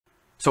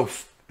So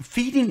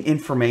feeding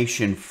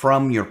information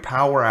from your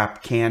Power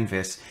App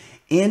canvas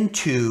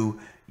into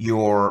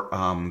your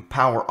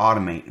Power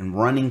Automate and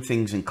running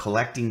things and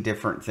collecting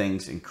different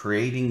things and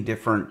creating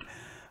different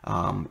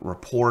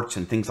reports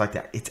and things like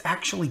that. It's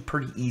actually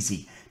pretty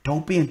easy.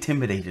 Don't be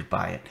intimidated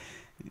by it.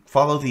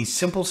 Follow these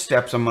simple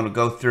steps I'm going to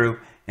go through,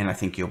 and I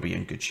think you'll be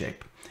in good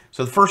shape.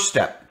 So the first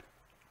step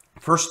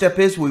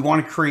is we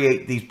want to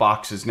create these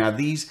boxes. Now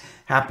these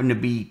happen to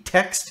be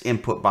text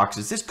input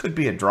boxes. This could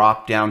be a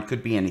drop down,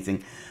 could be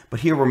anything, but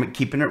here we're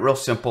keeping it real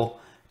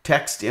simple.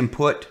 Text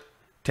input,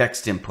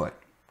 text input.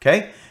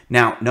 Okay.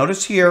 Now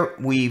notice here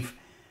we've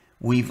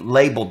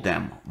labeled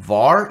them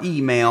var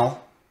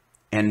email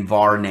and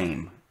var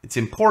name. It's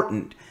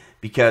important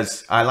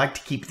because I like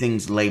to keep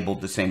things labeled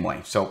the same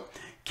way. So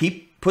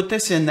put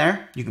this in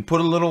there. You can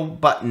put a little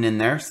button in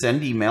there,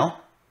 send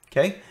email.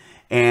 Okay.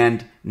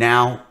 And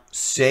now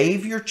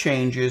save your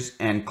changes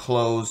and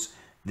close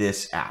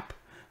this app.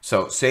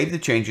 So save the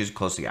changes,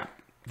 close the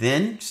app.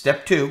 Then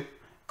step 2,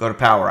 go to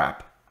Power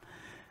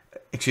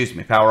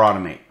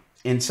Automate.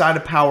 Inside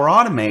of Power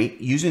Automate,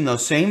 using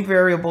those same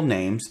variable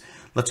names,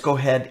 let's go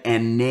ahead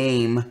and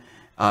name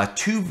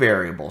 2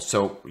 variables.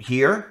 So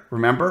here,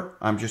 remember,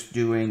 I'm just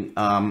doing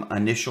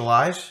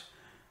initialize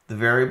the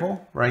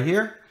variable right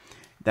here.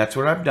 That's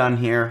what I've done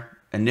here,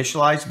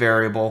 initialize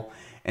variable,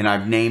 and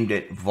I've named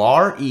it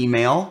var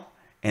email,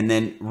 and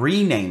then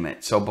rename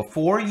it. So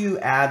before you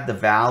add the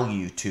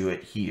value to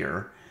it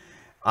here,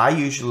 I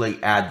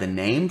usually add the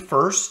name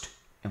first.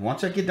 And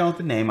once I get done with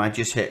the name, I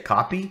just hit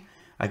copy.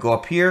 I go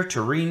up here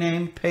to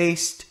rename,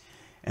 paste,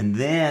 and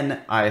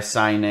then I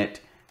assign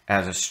it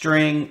as a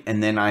string,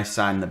 and then I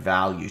assign the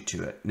value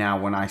to it. Now,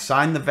 when I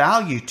assign the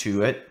value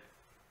to it,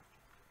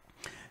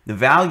 the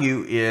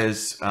value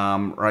is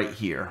right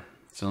here.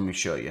 So let me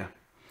show you.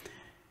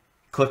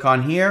 Click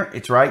on here.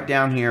 It's right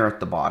down here at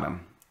the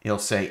bottom. It'll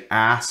say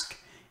ask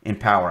in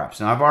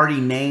PowerApps. Now I've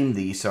already named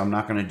these, so I'm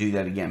not going to do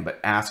that again, but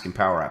ask in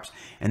PowerApps.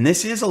 And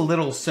this is a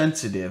little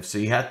sensitive, so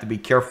you have to be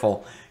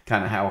careful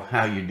kind of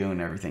how you're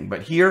doing everything.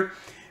 But here,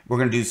 we're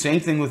going to do the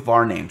same thing with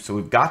var name. So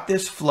we've got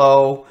this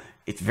flow.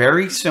 It's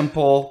very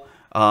simple.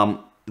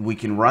 We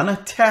can run a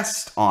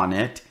test on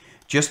it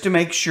just to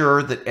make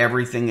sure that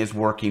everything is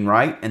working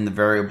right and the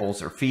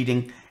variables are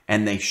feeding,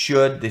 and they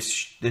should.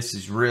 This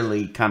is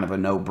really kind of a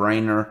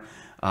no-brainer.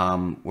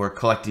 We're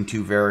collecting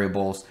 2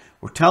 variables.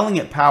 We're telling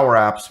it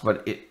PowerApps,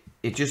 but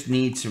it just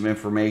needs some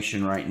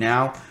information right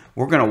now.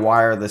 We're going to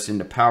wire this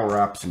into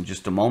PowerApps in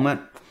just a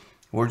moment.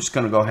 We're just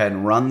going to go ahead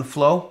and run the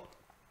flow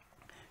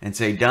and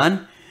say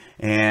done.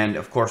 And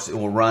of course, it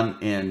will run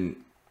in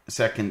a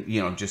second,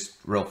 just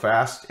real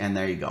fast. And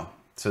there you go.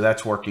 So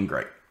that's working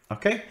great.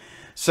 Okay.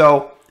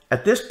 So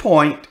at this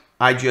point,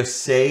 I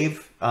just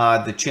save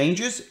the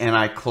changes and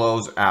I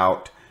close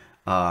out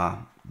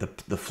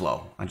the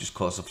flow. I just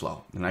close the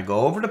flow. And I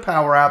go over to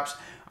PowerApps.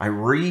 I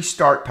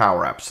restart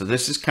PowerApps. So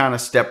this is kind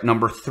of step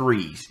number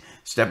 3.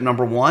 Step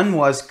number 1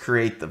 was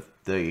create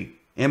the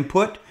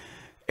input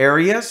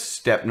areas.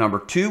 Step number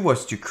 2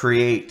 was to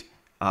create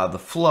the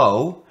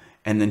flow.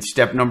 And then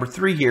step number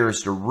 3 here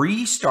is to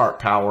restart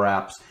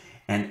PowerApps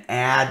and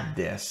add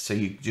this. So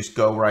you just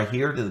go right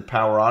here to the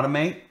Power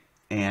Automate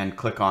and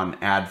click on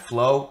add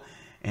flow.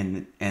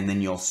 And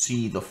then you'll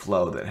see the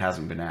flow that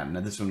hasn't been added.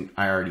 Now this one,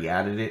 I already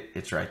added it.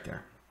 It's right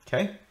there.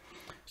 Okay.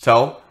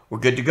 So we're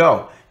good to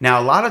go.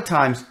 Now, a lot of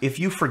times, if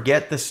you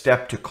forget the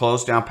step to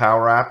close down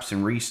PowerApps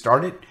and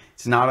restart it,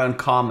 it's not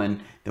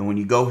uncommon that when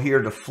you go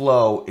here to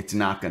flow, it's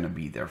not going to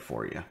be there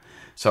for you.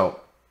 So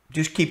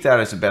just keep that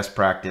as a best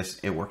practice.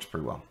 It works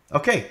pretty well.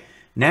 Okay,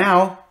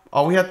 now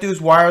all we have to do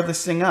is wire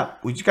this thing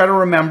up. We just got to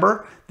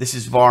remember this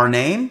is var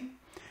name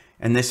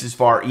and this is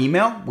var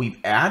email. We've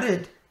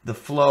added the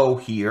flow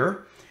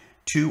here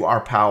to our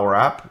Power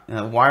App.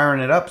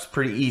 Wiring it up is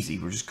pretty easy.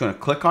 We're just going to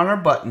click on our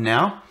button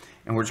now.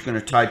 And we're just going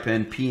to type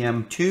in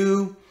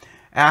PM2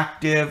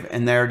 active,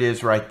 and there it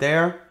is right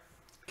there.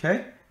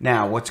 Okay.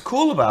 Now, what's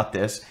cool about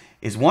this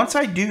is once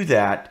I do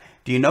that,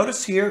 do you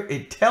notice here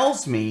it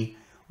tells me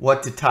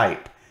what to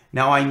type?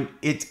 Now,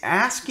 it's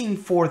asking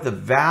for the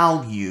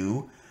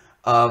value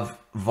of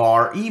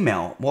var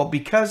email. Well,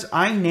 because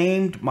I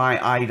named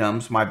my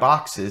items, my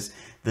boxes,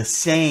 the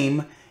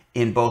same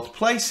in both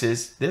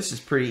places, this is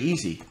pretty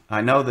easy.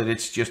 I know that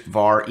it's just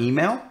var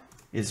email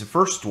is the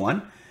first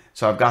one.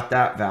 So I've got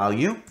that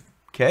value.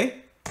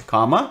 Okay,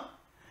 comma,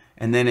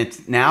 and then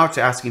now it's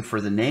asking for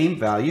the name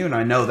value, and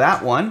I know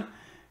that one,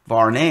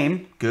 var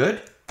name,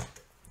 good,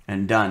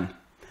 and done.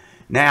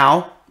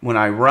 Now, when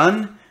I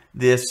run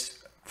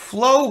this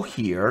flow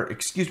here,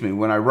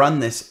 when I run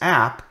this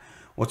app,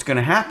 what's going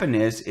to happen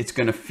is it's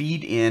going to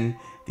feed in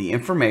the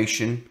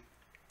information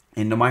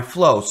into my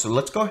flow. So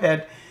let's go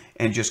ahead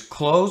and just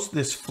close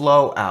this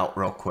flow out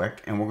real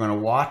quick, and we're going to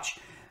watch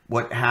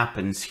what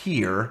happens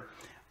here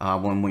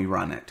when we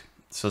run it.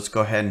 So let's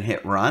go ahead and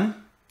hit run.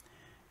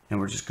 And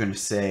we're just going to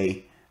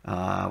say,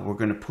 we're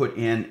going to put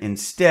in,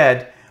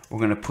 instead, we're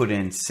going to put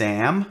in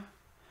Sam.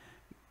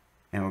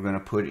 And we're going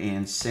to put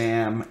in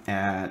Sam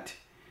at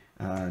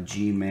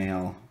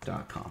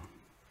gmail.com.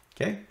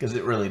 okay? Because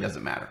it really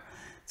doesn't matter.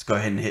 Let's go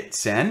ahead and hit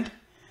send.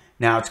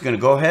 Now it's going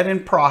to go ahead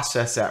and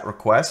process that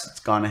request. It's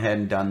gone ahead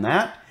and done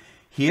that.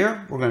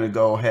 Here, we're going to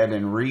go ahead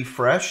and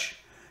refresh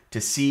to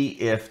see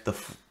if the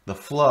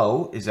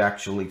flow is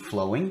actually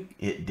flowing.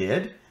 It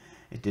did.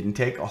 It didn't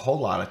take a whole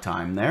lot of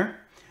time there.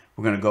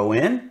 We're going to go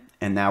in,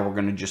 and now we're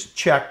going to just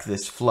check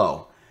this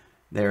flow.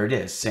 There it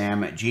is,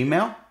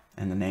 Sam@Gmail,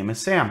 and the name is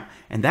Sam.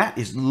 And that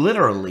is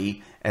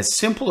literally as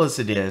simple as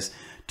it is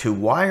to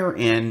wire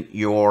in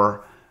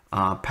your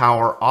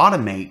Power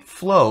Automate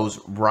flows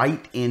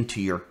right into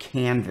your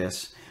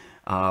canvas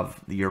of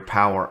your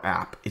Power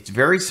App. It's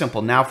very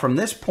simple. Now from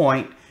this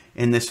point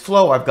in this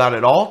flow, I've got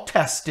it all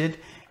tested.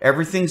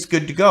 Everything's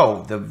good to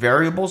go. The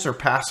variables are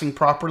passing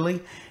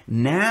properly.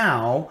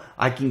 Now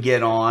I can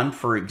get on,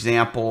 for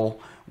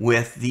example,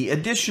 with the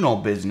additional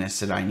business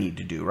that I need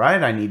to do,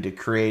 right? I need to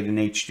create an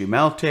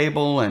HTML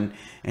table and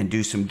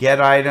do some get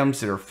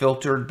items that are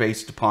filtered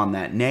based upon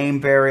that name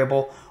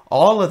variable.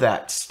 All of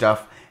that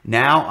stuff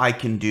now I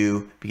can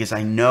do because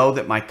I know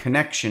that my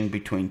connection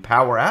between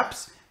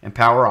PowerApps and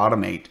Power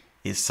Automate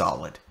is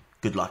solid.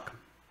 Good luck.